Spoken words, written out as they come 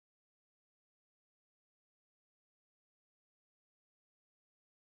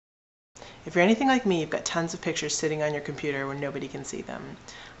If you're anything like me, you've got tons of pictures sitting on your computer where nobody can see them.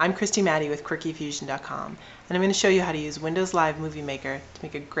 I'm Christy Maddie with QuirkyFusion.com, and I'm going to show you how to use Windows Live Movie Maker to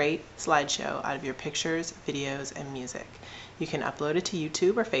make a great slideshow out of your pictures, videos, and music. You can upload it to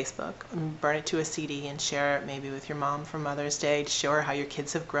YouTube or Facebook, and burn it to a CD and share it maybe with your mom for Mother's Day to show her how your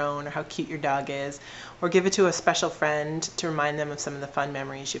kids have grown or how cute your dog is, or give it to a special friend to remind them of some of the fun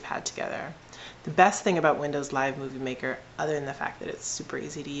memories you've had together. The best thing about Windows Live Movie Maker, other than the fact that it's super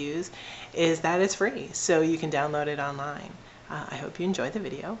easy to use, is that it's free, so you can download it online. I hope you enjoyed the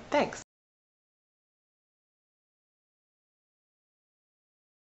video. Thanks!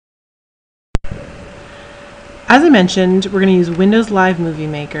 As I mentioned, we're going to use Windows Live Movie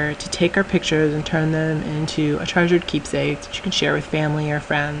Maker to take our pictures and turn them into a treasured keepsake that you can share with family or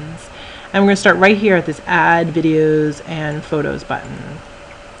friends. And we're going to start right here at this Add Videos and Photos button.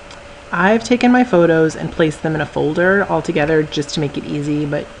 I've taken my photos and placed them in a folder all together just to make it easy,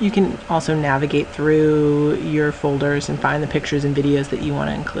 but you can also navigate through your folders and find the pictures and videos that you want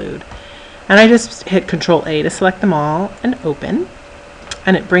to include. And I just hit Control A to select them all and open,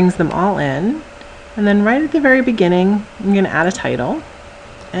 and it brings them all in. And then right at the very beginning, I'm going to add a title,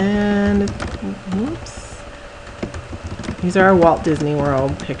 and oops, these are our Walt Disney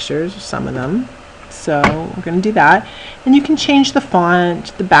World pictures, some of them. So we're going to do that, and you can change the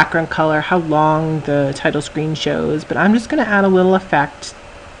font, the background color, how long the title screen shows, but I'm just going to add a little effect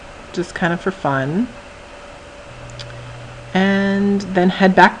just kind of for fun, and then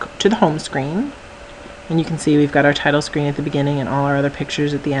head back to the home screen, and you can see we've got our title screen at the beginning and all our other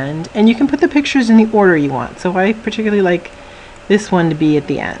pictures at the end, and you can put the pictures in the order you want. So I particularly like this one to be at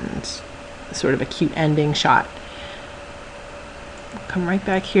the end, sort of a cute ending shot. Come right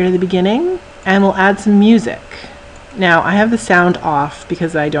back here to the beginning, and we'll add some music. Now I have the sound off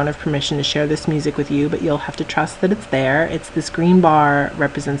because I don't have permission to share this music with you, but you'll have to trust that it's there. It's this green bar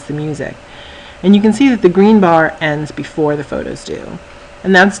represents the music, and you can see that the green bar ends before the photos do,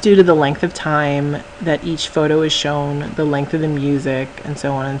 and that's due to the length of time that each photo is shown, the length of the music, and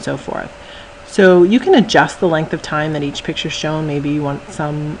so on and so forth. So you can adjust the length of time that each picture is shown. Maybe you want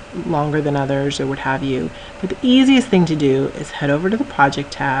some longer than others or what have you. But the easiest thing to do is head over to the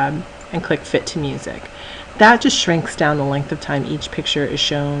Project tab and click Fit to Music. That just shrinks down the length of time each picture is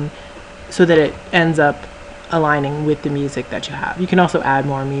shown so that it ends up aligning with the music that you have. You can also add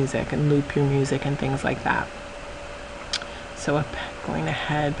more music and loop your music and things like that. So I'm going to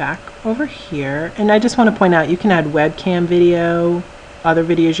head back over here, and I just want to point out you can add webcam video, other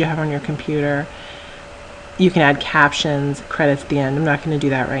videos you have on your computer. You can add captions, credits at the end. I'm not going to do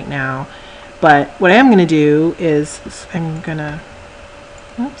that right now, but what I am going to do is I'm going to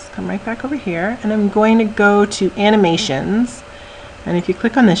come right back over here, and I'm going to go to animations, and if you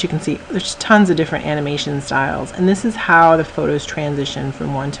click on this you can see there's tons of different animation styles, and this is how the photos transition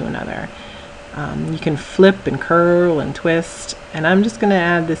from one to another. You can flip and curl and twist, and I'm just going to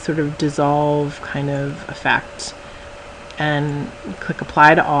add this sort of dissolve kind of effect, and click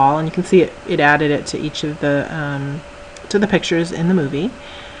apply to all, and you can see it added it to each of the pictures in the movie.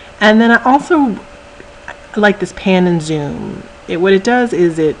 And then I also like this pan and zoom. What it does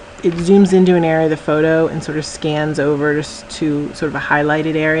is it zooms into an area of the photo and sort of scans over to sort of a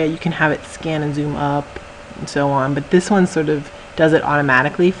highlighted area. You can have it scan and zoom up and so on, but this one sort of does it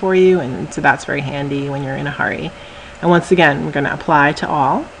automatically for you, and so that's very handy when you're in a hurry. And once again, we're going to apply to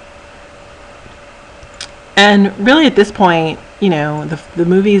all. And really at this point, you know, the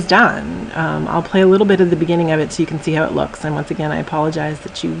movie is done. I'll play a little bit of the beginning of it so you can see how it looks. And once again, I apologize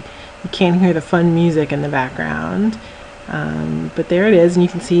that you can't hear the fun music in the background. But there it is, and you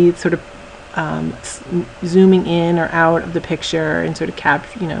can see it's sort of zooming in or out of the picture and sort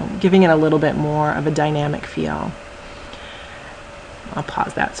of giving it a little bit more of a dynamic feel. I'll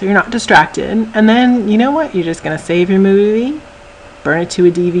pause that so you're not distracted. And then, you know what? You're just going to save your movie, burn it to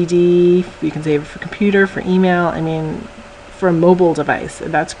a DVD. You can save it for computer, for email, I mean, for a mobile device.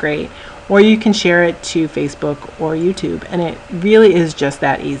 That's great. Or you can share it to Facebook or YouTube, and it really is just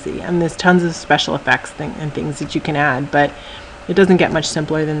that easy. And there's tons of special effects and things that you can add, but it doesn't get much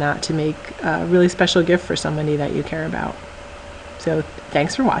simpler than that to make a really special gift for somebody that you care about. So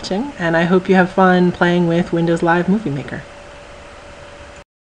thanks for watching, and I hope you have fun playing with Windows Live Movie Maker.